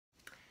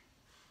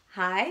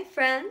Hi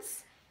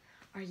friends,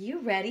 are you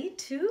ready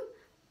to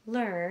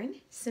learn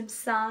some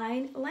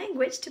sign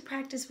language to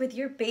practice with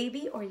your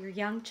baby or your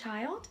young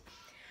child?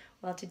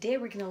 Well, today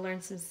we're going to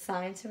learn some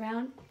signs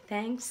around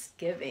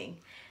Thanksgiving.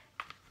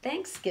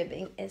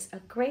 Thanksgiving is a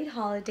great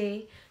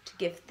holiday to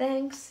give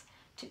thanks,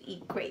 to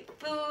eat great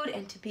food,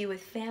 and to be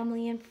with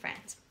family and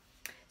friends.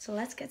 So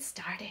let's get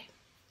started.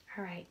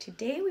 All right,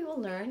 today we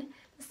will learn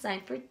the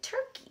sign for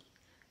turkey.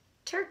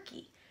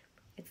 Turkey.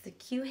 It's the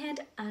Q hand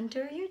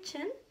under your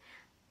chin.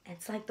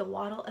 It's like the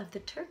waddle of the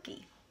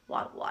turkey.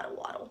 Waddle, waddle,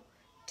 waddle.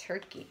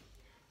 Turkey.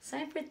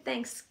 Sign for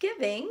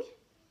Thanksgiving.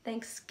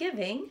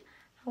 Thanksgiving.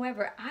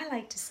 However, I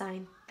like to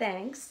sign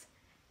thanks,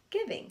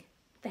 giving.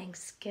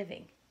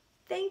 Thanksgiving.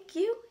 Thank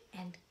you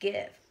and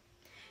give.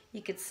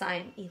 You could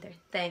sign either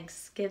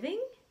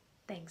Thanksgiving,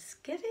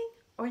 Thanksgiving,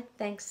 or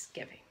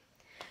Thanksgiving.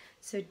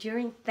 So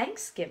during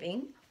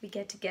Thanksgiving, we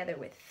get together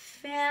with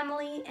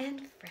family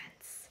and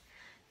friends.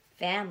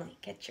 Family,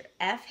 get your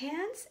F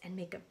hands and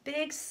make a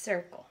big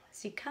circle.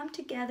 So you come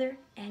together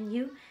and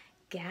you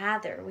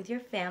gather with your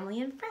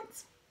family and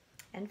friends.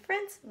 And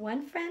friends,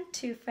 one friend,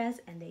 two friends,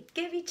 and they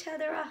give each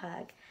other a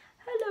hug.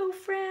 Hello,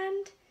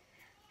 friend.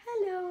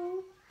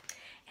 Hello.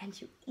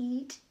 And you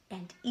eat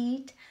and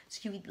eat.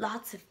 So you eat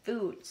lots of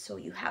food. So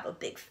you have a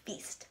big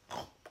feast.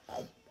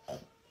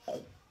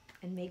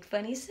 And make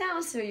funny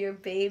sounds so your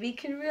baby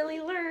can really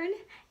learn.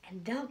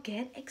 And they'll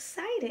get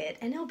excited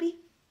and it'll be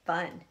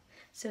fun.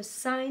 So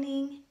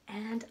signing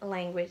and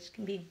language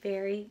can be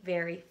very,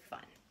 very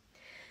fun.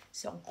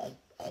 So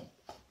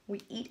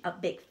we eat a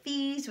big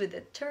feast with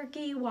a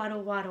turkey,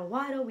 waddle, waddle,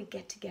 waddle. We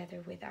get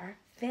together with our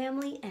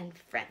family and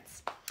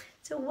friends.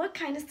 So what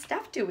kind of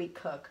stuff do we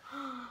cook?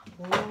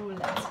 Oh,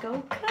 let's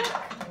go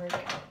cook. We're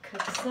gonna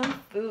cook some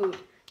food.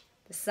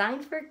 The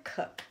sign for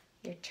cook.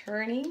 You're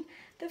turning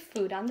the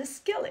food on the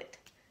skillet.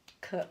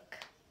 Cook,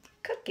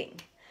 cooking.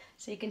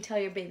 So you can tell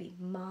your baby,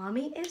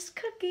 Mommy is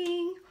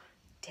cooking.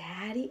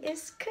 Daddy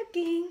is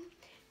cooking.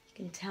 You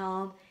can tell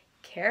them,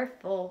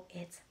 careful,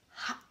 it's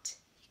hot.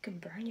 You can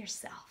burn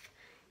yourself.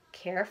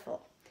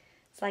 Careful.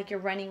 It's like you're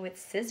running with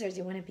scissors.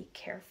 You want to be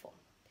careful.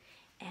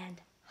 And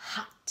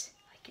hot,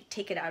 like you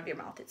take it out of your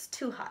mouth. It's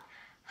too hot.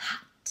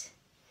 Hot.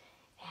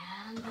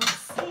 And let's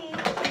see.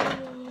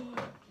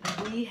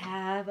 We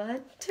have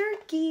a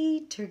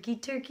turkey. Turkey,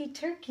 turkey,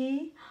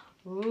 turkey.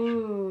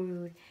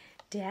 Ooh,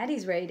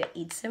 Daddy's ready to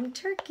eat some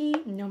turkey.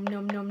 Nom,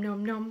 nom, nom,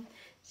 nom, nom.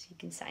 So you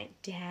can sign,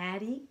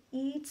 Daddy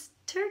eats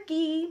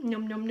turkey.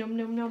 Nom, nom, nom,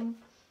 nom, nom.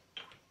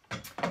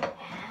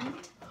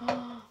 And,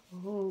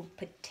 oh,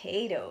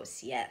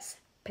 potatoes. Yes,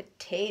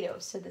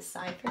 potatoes. So the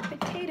sign for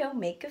potato,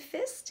 make a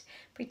fist.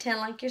 Pretend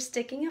like you're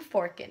sticking a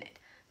fork in it.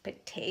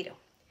 Potato.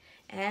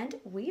 And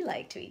we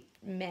like to eat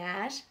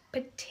mashed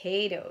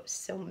potatoes.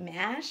 So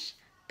mash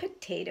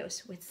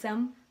potatoes with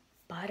some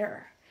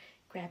butter.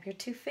 Grab your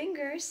two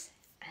fingers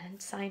and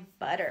sign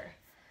butter.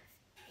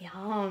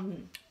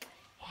 Yum.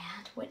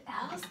 And what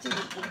else do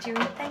we eat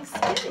during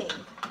Thanksgiving?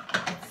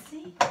 Let's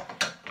see.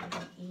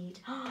 We eat,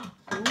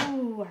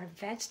 ooh, our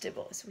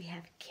vegetables. We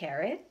have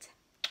carrot,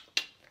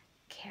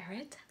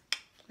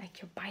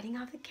 like you're biting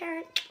off the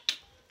carrot,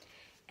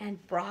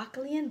 and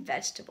broccoli and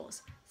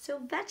vegetables. So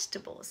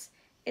vegetables,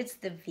 it's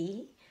the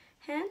V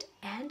hand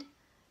and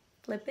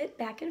flip it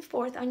back and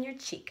forth on your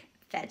cheek.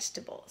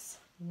 Vegetables.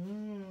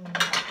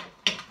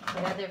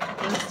 What other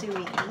things do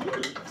we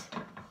eat?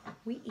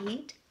 We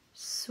eat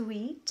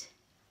sweet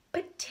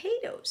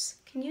potatoes.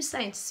 Can you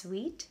sign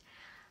sweet?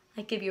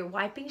 Like if you're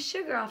wiping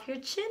sugar off your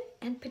chin,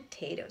 and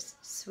potatoes.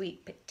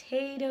 Sweet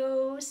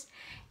potatoes.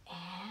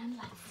 And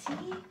let's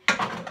see.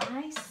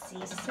 I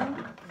see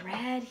some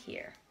bread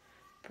here.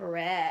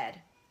 Bread.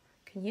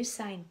 Can you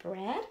sign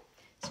bread?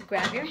 So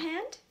grab your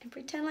hand and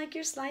pretend like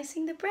you're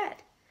slicing the bread.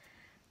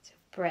 So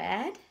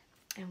bread.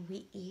 And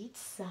we eat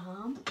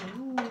some,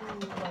 ooh,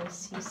 I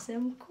see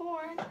some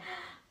corn.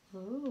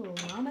 Ooh,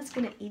 Mama's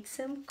gonna eat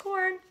some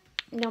corn.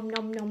 Nom,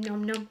 nom, nom,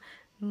 nom, nom.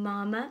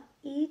 Mama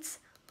eats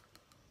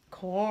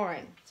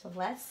corn. So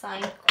let's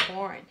sign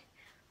corn.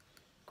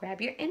 Grab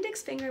your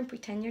index finger and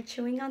pretend you're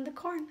chewing on the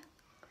corn.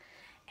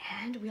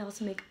 And we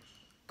also make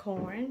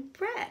corn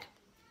bread.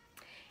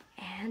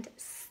 And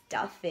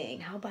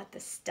stuffing. How about the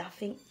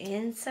stuffing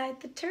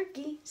inside the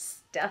turkey?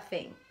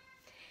 Stuffing.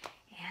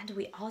 And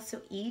we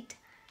also eat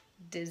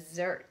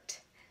dessert.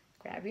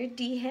 Grab your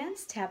D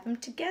hands, tap them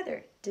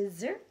together.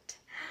 Dessert.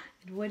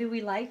 And what do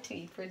we like to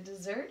eat for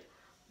dessert?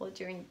 Well,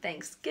 during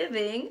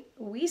Thanksgiving,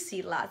 we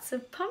see lots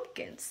of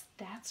pumpkins.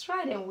 That's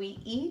right, and we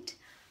eat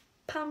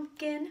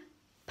pumpkin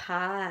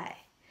pie.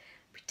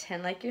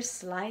 Pretend like you're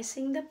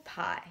slicing the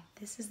pie.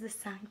 This is the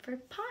sign for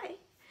pie.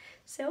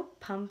 So,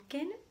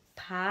 pumpkin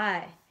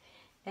pie.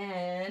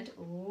 And,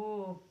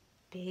 ooh,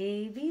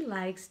 baby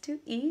likes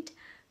to eat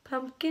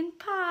pumpkin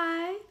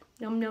pie.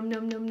 Nom, nom,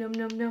 nom, nom, nom,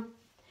 nom, nom.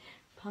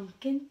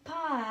 Pumpkin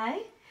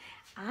pie.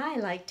 I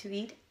like to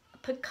eat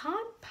pecan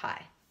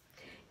pie.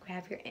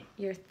 Grab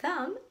your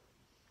thumb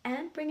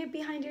and bring it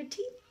behind your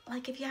teeth,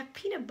 like if you have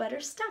peanut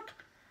butter stuck.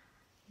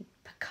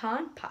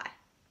 Pecan pie,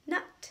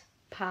 nut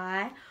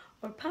pie,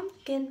 or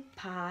pumpkin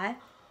pie,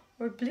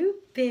 or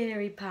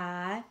blueberry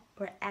pie,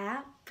 or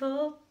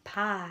apple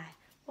pie?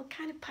 What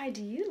kind of pie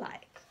do you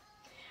like?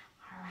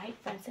 All right,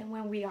 friends, and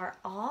when we are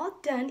all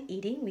done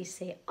eating, we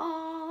say,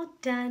 all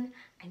done.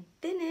 I'm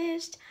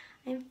finished.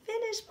 I'm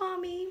finished,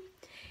 Mommy.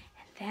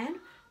 And then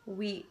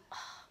we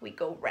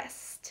go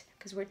rest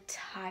because we're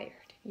tired.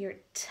 You're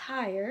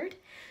tired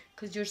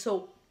because you're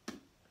so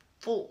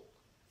full.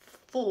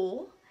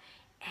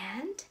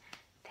 And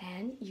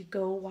then you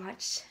go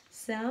watch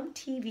some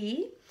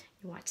TV.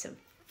 You watch some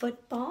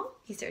football.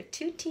 These are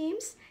two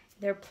teams.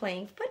 They're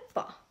playing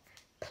football.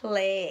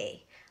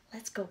 Play.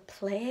 Let's go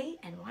play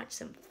and watch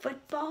some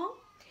football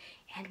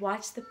and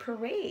watch the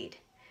parade.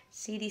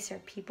 See, these are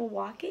people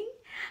walking.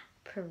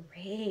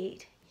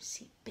 Parade. You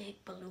see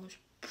big balloons.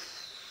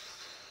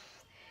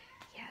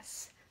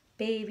 Yes,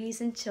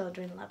 babies and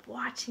children love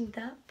watching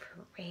the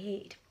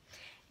parade.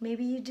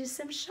 Maybe you do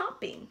some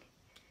shopping.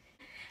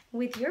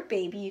 With your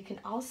baby, you can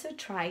also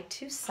try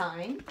to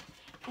sign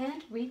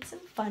and read some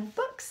fun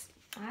books.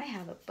 I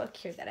have a book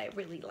here that I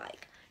really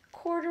like,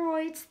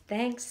 Corduroy's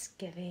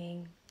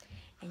Thanksgiving.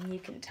 And you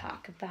can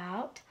talk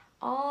about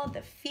all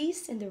the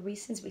feasts and the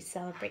reasons we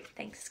celebrate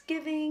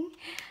Thanksgiving.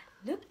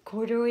 Look,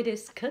 Corduroy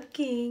is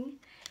cooking.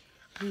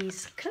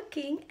 He's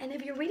cooking. And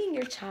if you're reading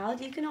your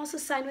child, you can also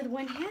sign with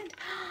one hand.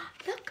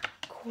 Look,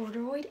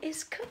 Corduroy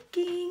is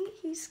cooking.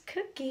 He's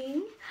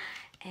cooking.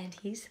 And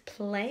he's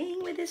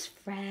playing with his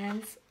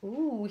friends.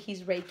 Ooh,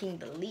 he's raking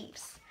the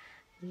leaves.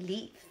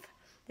 Leaf.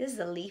 This is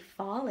a leaf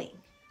falling.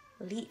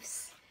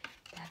 Leaves.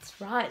 That's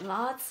right.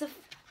 Lots of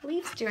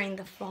leaves during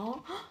the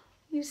fall.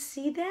 You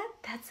see that?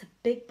 That's a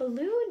big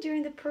balloon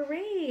during the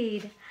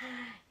parade.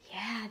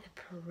 Yeah, the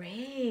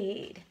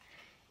parade.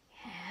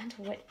 And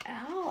what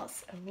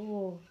else?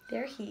 Oh,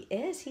 there he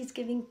is. He's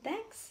giving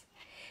thanks.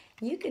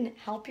 You can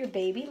help your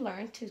baby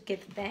learn to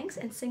give thanks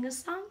and sing a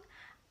song.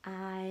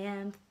 I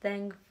am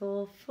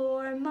thankful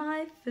for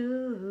my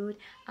food.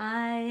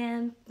 I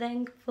am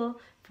thankful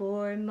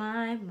for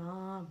my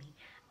mommy.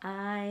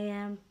 I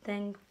am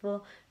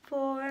thankful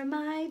for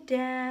my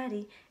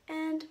daddy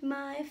and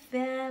my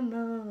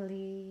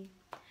family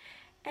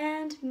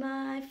and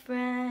my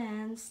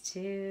friends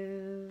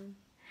too.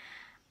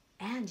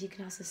 And you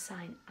can also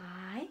sign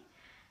I'm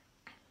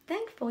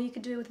thankful. You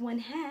could do it with one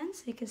hand,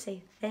 so you can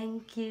say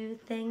thank you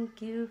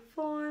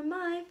for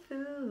my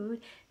food.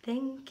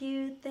 Thank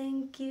you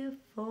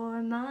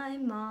for my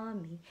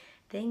mommy.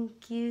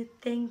 Thank you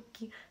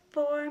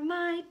for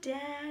my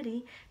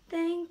daddy.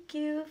 Thank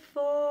you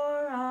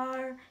for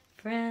our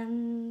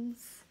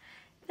friends.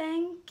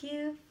 Thank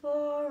you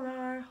for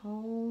our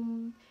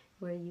home,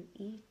 where you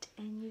eat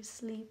and you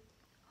sleep,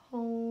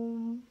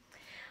 home.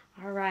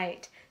 All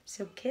right,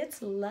 so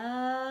kids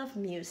love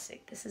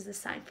music. This is a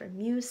sign for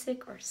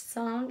music or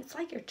song. It's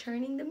like you're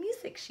turning the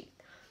music sheet.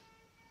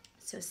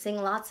 So sing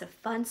lots of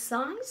fun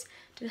songs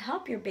to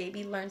help your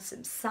baby learn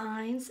some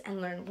signs and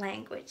learn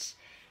language.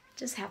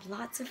 Just have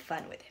lots of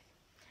fun with it.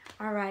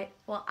 All right,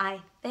 well,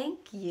 I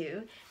thank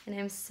you, and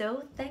I'm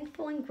so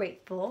thankful and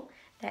grateful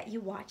that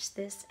you watched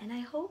this, and I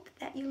hope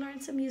that you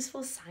learned some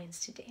useful signs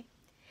today.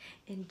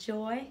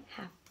 Enjoy,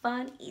 have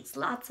fun, eat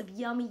lots of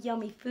yummy,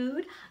 yummy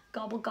food,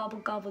 gobble, gobble,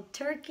 gobble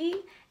turkey,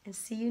 and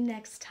see you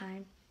next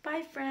time.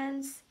 Bye,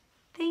 friends.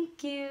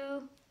 Thank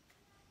you.